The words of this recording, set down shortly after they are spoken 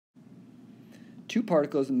two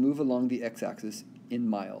particles move along the x-axis in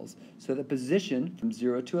miles. So the position from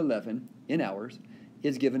 0 to 11 in hours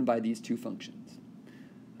is given by these two functions.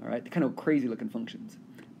 All right, kind of crazy looking functions.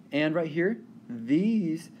 And right here,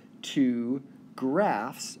 these two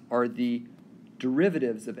graphs are the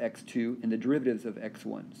derivatives of x2 and the derivatives of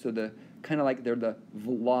x1. So the kind of like they're the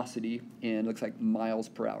velocity and looks like miles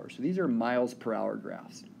per hour. So these are miles per hour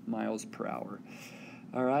graphs, miles per hour.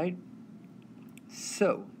 All right,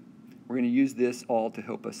 so we're going to use this all to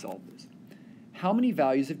help us solve this. How many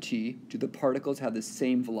values of t do the particles have the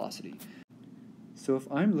same velocity? So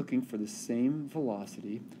if I'm looking for the same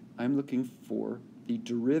velocity, I'm looking for the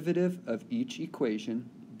derivative of each equation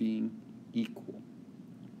being equal.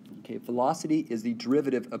 Okay, velocity is the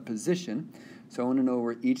derivative of position, so I want to know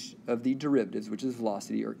where each of the derivatives, which is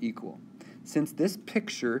velocity, are equal. Since this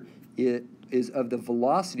picture is of the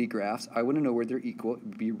velocity graphs, I want to know where they're equal. It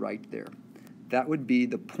would be right there. That would be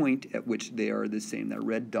the point at which they are the same, that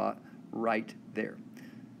red dot right there.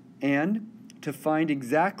 And to find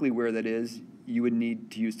exactly where that is, you would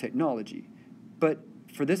need to use technology. But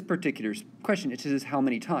for this particular question, it says how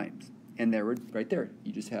many times. And there, right there,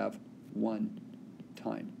 you just have one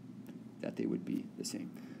time that they would be the same.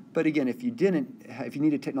 But again, if you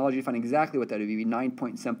needed technology to find exactly what that would be 9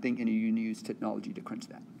 point something, and you use technology to crunch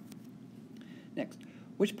that. Next,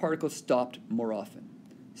 which particle stopped more often?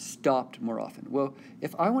 Stopped more often. Well,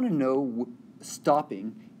 if I want to know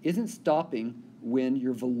stopping, isn't stopping when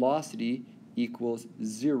your velocity equals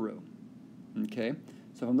 0? Okay?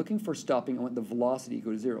 So if I'm looking for stopping, I want the velocity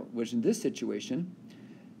equal to 0, which in this situation,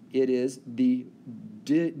 it is the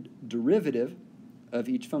derivative of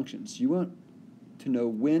each function. So you want to know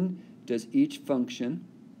when does each function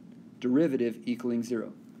derivative equaling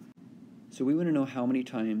 0. So we want to know how many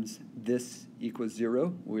times this equals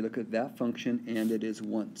 0. We look at that function, and it is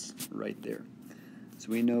once right there. So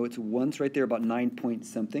we know it's once right there, about 9 point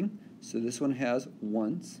something. So this one has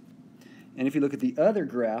once. And if you look at the other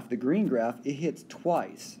graph, the green graph, it hits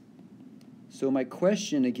twice. So my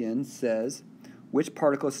question again says, which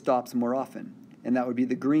particle stops more often? And that would be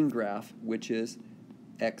the green graph, which is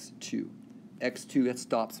x2. x2 that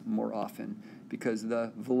stops more often because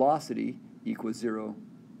the velocity equals 0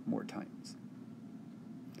 more times.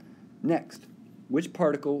 Next, which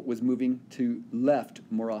particle was moving to left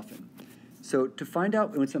more often? So to find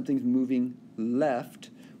out when something's moving left,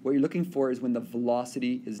 what you're looking for is when the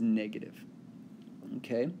velocity is negative.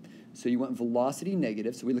 Okay? So you want velocity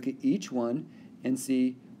negative, so we look at each one and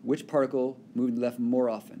see which particle moved left more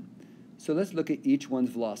often. So let's look at each one's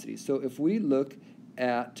velocity. So if we look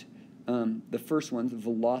at the first one's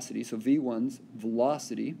velocity, so V1's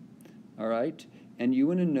velocity, all right, and you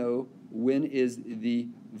want to know when is the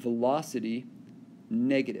velocity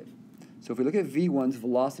negative. So if we look at V1's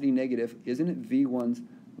velocity negative, isn't it V1's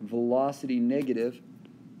velocity negative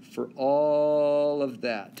for all of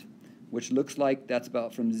that, which looks like that's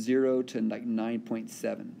about from 0 to like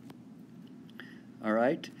 9.7. All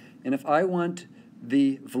right? And if I want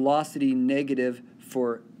the velocity negative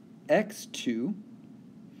for x2,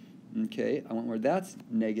 okay, I want where that's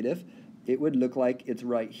negative, it would look like it's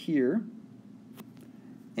right here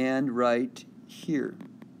and right here.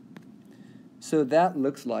 So that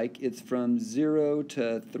looks like it's from 0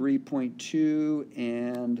 to 3.2,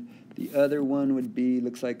 and the other one would be,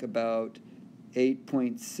 looks like about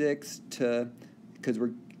 8.6 to, because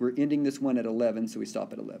we're ending this one at 11, so we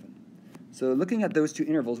stop at 11. So looking at those two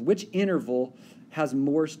intervals, which interval has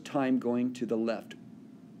more time going to the left?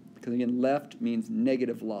 Because again, left means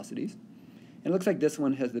negative velocities. And it looks like this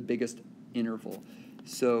one has the biggest interval,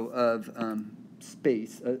 so of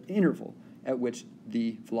space, interval at which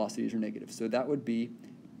the velocities are negative. So that would be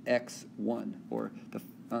x1, or the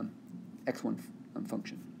x1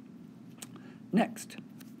 function. Next,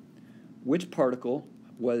 which particle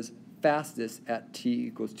was fastest at t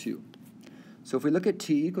equals 2? So if we look at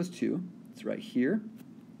t equals 2, it's right here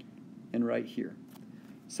and right here.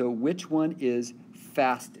 So which one is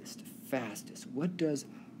fastest? Fastest. What does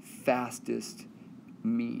fastest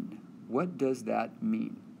mean? What does that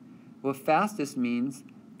mean? Well, fastest means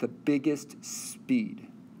the biggest speed.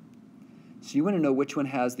 So you want to know which one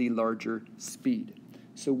has the larger speed.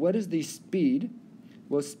 So what is the speed?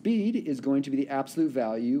 Well, speed is going to be the absolute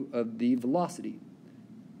value of the velocity,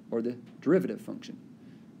 or the derivative function.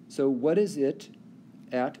 So what is it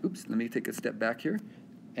at, oops, let me take a step back here,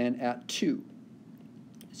 and at 2.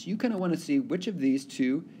 So you kind of want to see which of these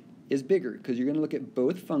two is bigger, because you're going to look at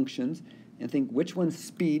both functions and think which one's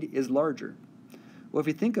speed is larger. Well, if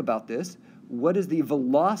you think about this, what is the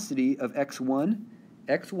velocity of x1?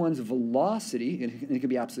 x1's velocity, and it can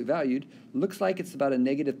be absolutely valued, looks like it's about a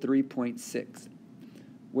negative 3.6.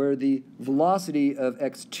 where the velocity of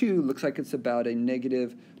x2 looks like it's about a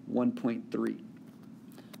negative 1.3.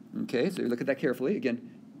 Okay, so you look at that carefully. Again,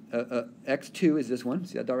 x2 is this one.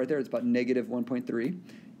 See that dot right there? It's about negative 1.3.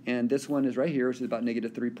 And this one is right here, which is about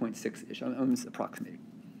negative 3.6-ish. I'm just approximating.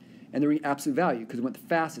 And they're in absolute value because we want the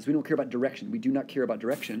fastest. We don't care about direction. We do not care about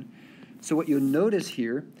direction. So what you'll notice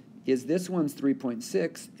here is this one's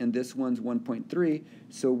 3.6 and this one's 1.3.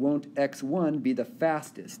 So won't x1 be the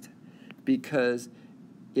fastest? Because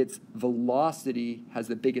its velocity has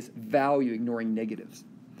the biggest value, ignoring negatives.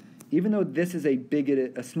 Even though this is a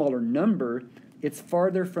smaller number, it's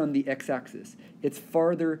farther from the x-axis. The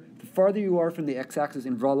farther you are from the x-axis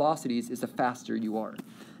in velocities is the faster you are.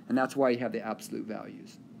 And that's why you have the absolute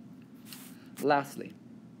values. Lastly,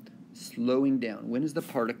 slowing down.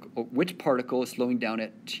 Which particle is slowing down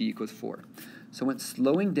at t equals 4? So when it's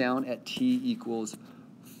slowing down at t equals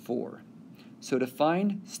 4. So to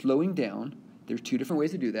find slowing down, there's two different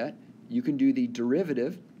ways to do that. You can do the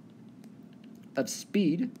derivative of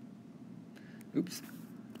speed. Oops,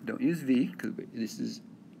 don't use v, because this is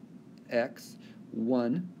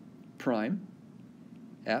x1 prime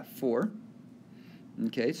at 4.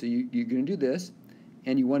 Okay, so you're going to do this,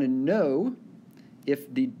 and you want to know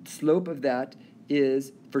if the slope of that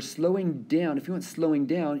is, for slowing down, if you want slowing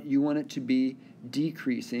down, you want it to be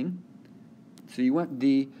decreasing. So you want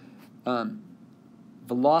the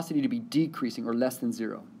velocity to be decreasing or less than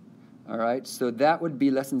 0. All right, so that would be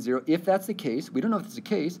less than 0. If that's the case, we don't know if it's the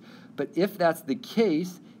case, but if that's the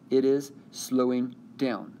case, it is slowing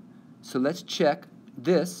down. So let's check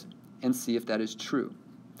this and see if that is true.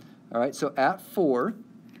 All right, so at 4,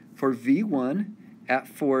 for V1, at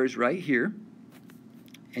 4 is right here,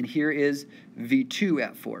 and here is V2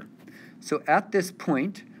 at 4. So at this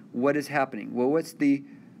point, what is happening? Well, what is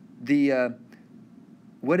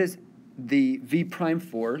the V prime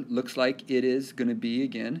for? Looks like it is going to be,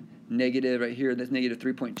 again, negative right here. That's negative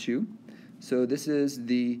 3.2. So this is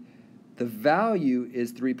the value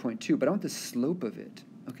is 3.2, but I want the slope of it.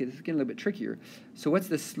 Okay, this is getting a little bit trickier. So what's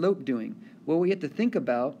the slope doing? Well, we have to think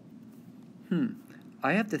about,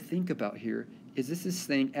 I have to think about here, is this is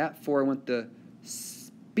saying at 4 I want the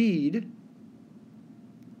speed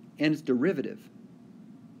and its derivative.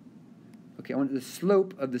 Okay, I want the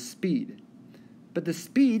slope of the speed. But the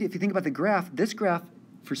speed, if you think about the graph, this graph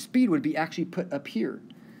for speed would be actually put up here.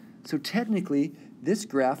 So technically, this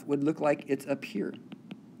graph would look like it's up here,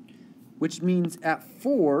 which means at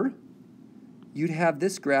 4, you'd have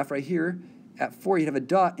this graph right here. At 4, you'd have a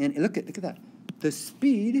dot, and look at that. The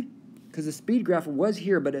speed, because the speed graph was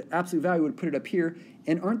here, but at absolute value would put it up here.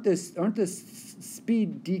 And aren't the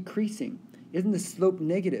speed decreasing? Isn't the slope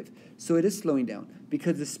negative? So it is slowing down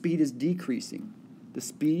because the speed is decreasing. The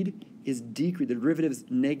speed is decreasing. The derivative is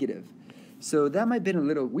negative. So that might have been a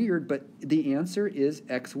little weird, but the answer is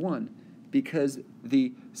x1 because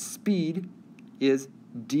the speed is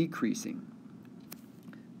decreasing.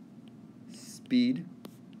 Speed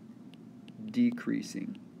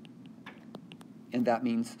decreasing. And that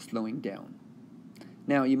means slowing down.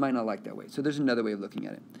 Now, you might not like that way. So there's another way of looking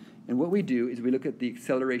at it. And what we do is we look at the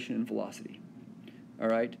acceleration and velocity. All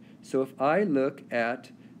right? So if I look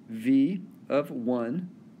at v of 1,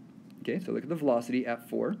 okay, so look at the velocity at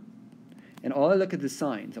 4, and all I look at the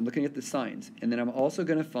signs. I'm looking at the signs. And then I'm also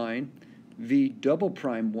going to find v double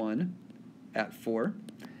prime 1 at 4.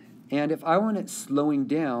 And if I want it slowing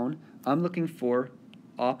down, I'm looking for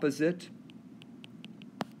opposite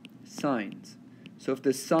signs. So if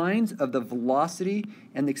the signs of the velocity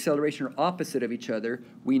and the acceleration are opposite of each other,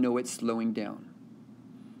 we know it's slowing down.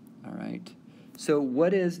 All right. So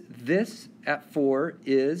what is this at 4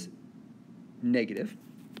 is negative.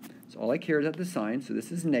 So all I care is at the sign, so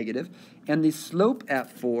this is negative. And the slope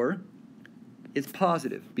at 4 is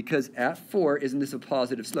positive, because at 4, isn't this a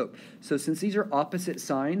positive slope? So since these are opposite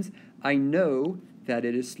signs, I know that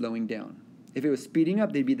it is slowing down. If it was speeding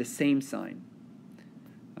up, they'd be the same sign.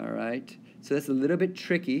 All right? So that's a little bit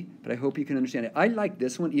tricky, but I hope you can understand it. I like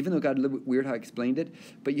this one, even though it got a little bit weird how I explained it.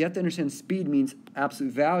 But you have to understand speed means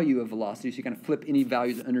absolute value of velocity, so you kind of flip any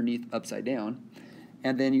values underneath upside down.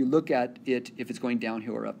 And then you look at it if it's going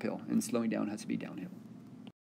downhill or uphill, and slowing down has to be downhill.